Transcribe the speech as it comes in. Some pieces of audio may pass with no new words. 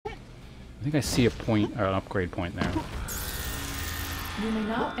I think I see a point, or an upgrade point there. You may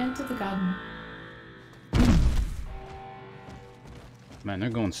now enter the garden. Man, they're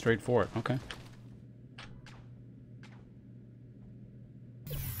going straight for it. Okay.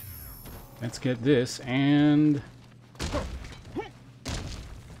 Let's get this, and...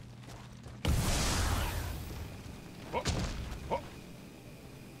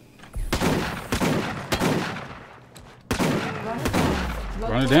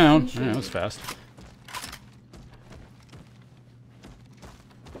 Run it down. Yeah, that was fast.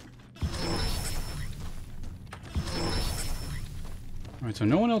 Alright, so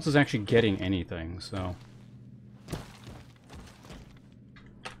no one else is actually getting anything, so...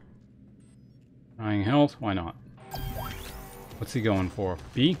 Dying health? Why not? What's he going for?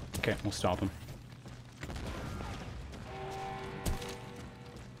 B? Okay, we'll stop him.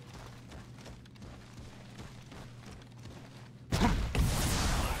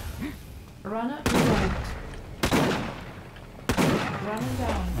 Runner right. Runner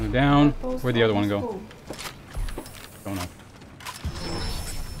down. Runner down. Where'd the other one go? Don't know.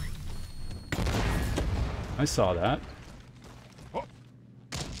 I saw that.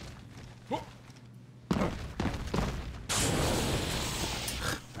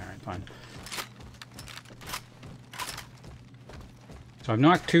 Alright, fine. So I've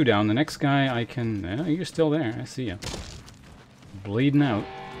knocked 2 down. The next guy I can... Yeah, you're still there. I see you. Bleeding out.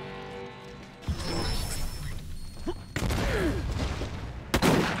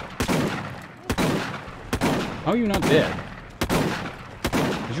 How are you not dead?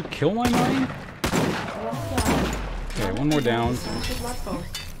 Did you kill my mine? Okay, one more down.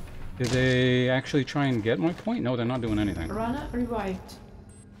 Did they actually try and get my point? No, they're not doing anything. Runner revived.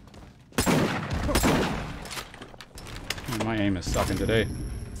 Man, my aim is sucking today.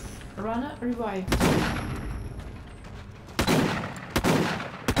 Runner revived.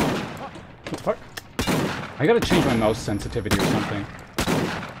 What the fuck? I gotta change my mouse sensitivity or something.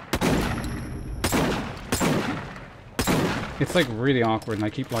 It's like really awkward and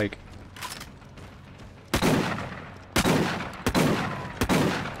I keep like...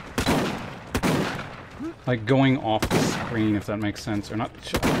 like going off the screen, if that makes sense. Or not...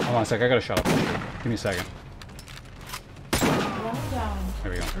 Hold on a sec, I gotta shut up. Give me a second. Runner down.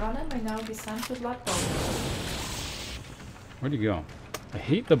 There we go. Runner may now be sent to Blood Bowl. Where'd you go? I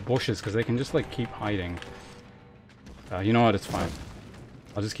hate the bushes because they can just like keep hiding. You know what? It's fine.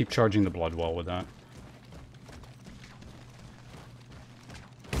 I'll just keep charging the blood well with that.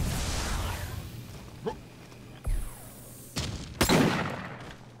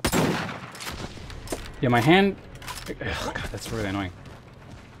 Yeah, my hand... Ugh, God, that's really annoying.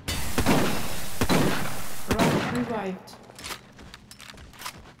 Runner revived.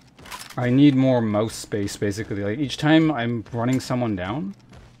 I need more mouse space, basically. Like, each time I'm running someone down,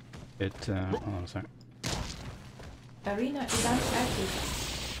 it... hold on a sec. Arena event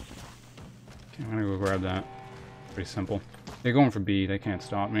active. Okay, I'm gonna go grab that. Pretty simple. They're going for B. They can't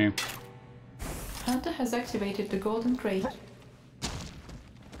stop me. Hunter has activated the golden crate.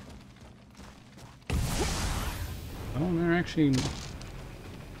 Oh, they're actually...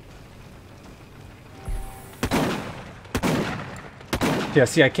 Yeah,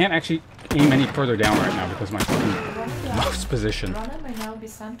 see, I can't actually aim any further down right now because my fucking mouse position. Runner may now be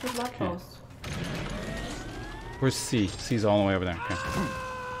sent to Blood Post. Where's C? C's all the way over there. Okay.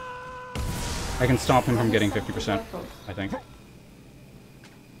 I can stop him from getting 50%, I think.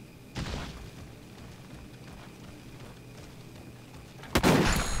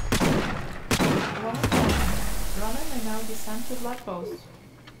 Runner may now be sent to Blood Post.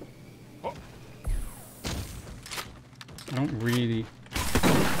 I don't really...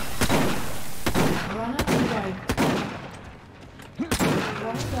 Runner revived.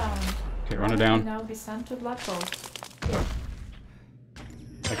 Runner down. Okay, run it down. May now be sent to Blood Post.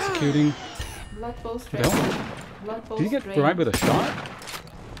 Executing. Blood Post What the hell? ready. Blood Post Did he get ready. bribed with a shot?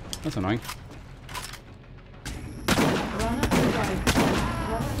 That's annoying. Runner revived.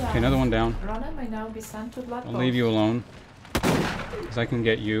 Runner down. Okay, another one down. Runner may now be sent to Blood I'll Post. leave you alone. Because I can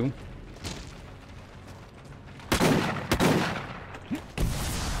get you.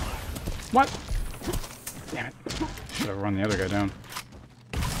 What? Damn it. Should have run the other guy down.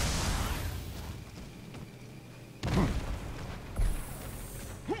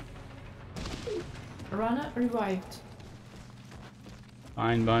 Runner revived.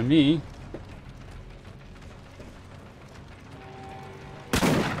 Fine by me.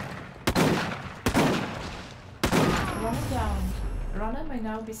 Runner down. Runner may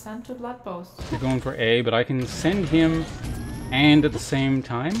now be sent to Blood Post. You're going for A, but I can send him and at the same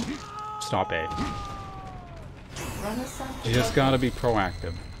time stop A. Runner sent to You just Blood gotta be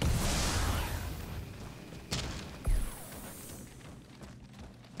proactive.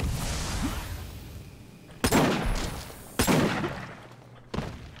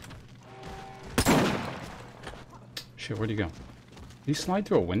 shit, where'd he go? Did he slide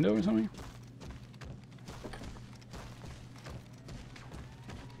through a window or something?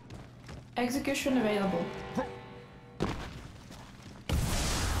 Execution available.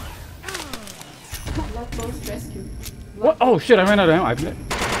 Blood post rescue. What? Oh shit, I ran out of ammo.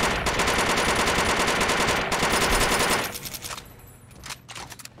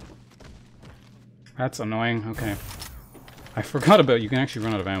 That's annoying. Okay. I forgot about you can actually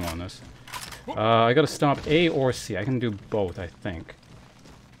run out of ammo on this. I gotta stop A or C. I can do both, I think.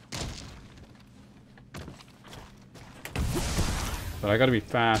 But I gotta be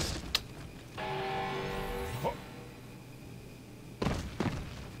fast.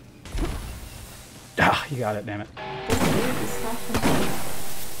 Ah, you got it, damn it.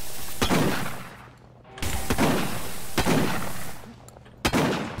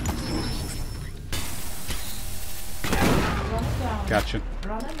 Gotcha.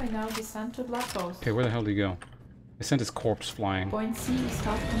 Runner may now be sent to blood post. Okay, where the hell did he go? I sent his corpse flying. Point C is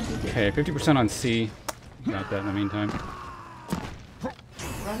half completed. Okay, 50% on C. Got that in the meantime.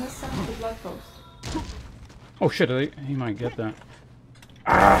 Runner sent to blood post. Oh shit, he might get that.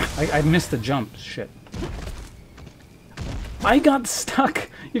 Ah! I missed the jump. Shit. I got stuck!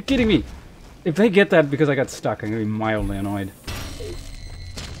 You're kidding me! If they get that because I got stuck, I'm gonna be mildly annoyed.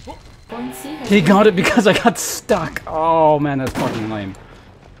 Point C has He got it because I got stuck! Oh man, that's fucking lame.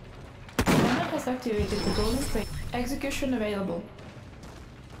 Runner has activated the golden plate. Execution available.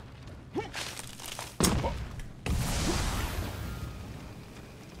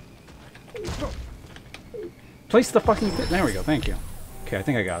 Place the fucking thing. There we go, thank you. Okay, I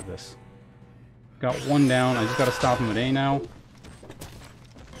think I got this. Got one down, I just gotta stop him at A now.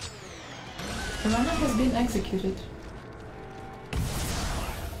 The runner has been executed.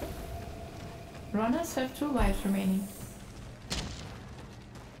 Runners have 2 lives remaining.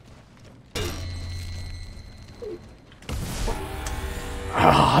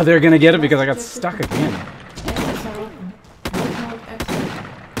 Ah, they're gonna get it because I got stuck again. Exits are open. Void mode exit.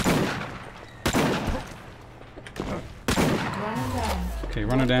 Runner down. Okay,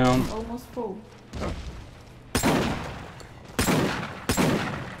 runner down. Almost full.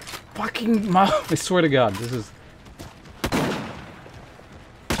 Fucking mouth! I swear to God, this is...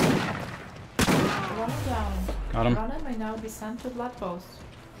 Runner down. Got him. Runner may now be sent to blood post.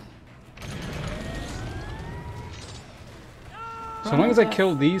 So long as I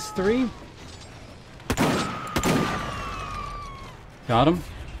kill these 3... Got him.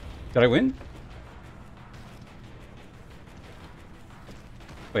 Did I win?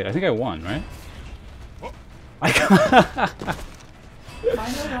 Wait, I think I won, right?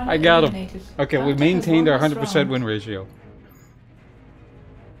 I got him. Okay, we maintained our 100% win ratio.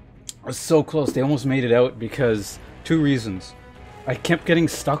 I was so close. They almost made it out because 2 reasons. I kept getting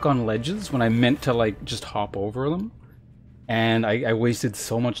stuck on ledges when I meant to like just hop over them. And I wasted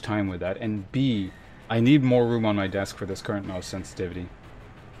so much time with that. And B, I need more room on my desk for this current mouse sensitivity.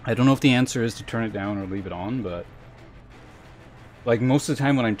 I don't know if the answer is to turn it down or leave it on, but... Like, most of the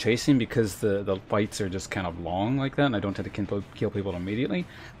time when I'm chasing, because the fights are just kind of long like that, and I don't tend to kill people immediately,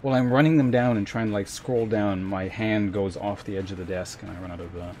 while I'm running them down and trying to, like, scroll down, my hand goes off the edge of the desk, and I run out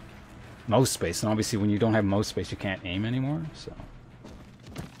of mouse space. And obviously, when you don't have mouse space, you can't aim anymore, so...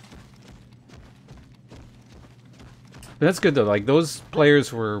 But that's good, though. Like, those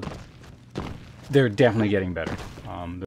players were... They're definitely getting better.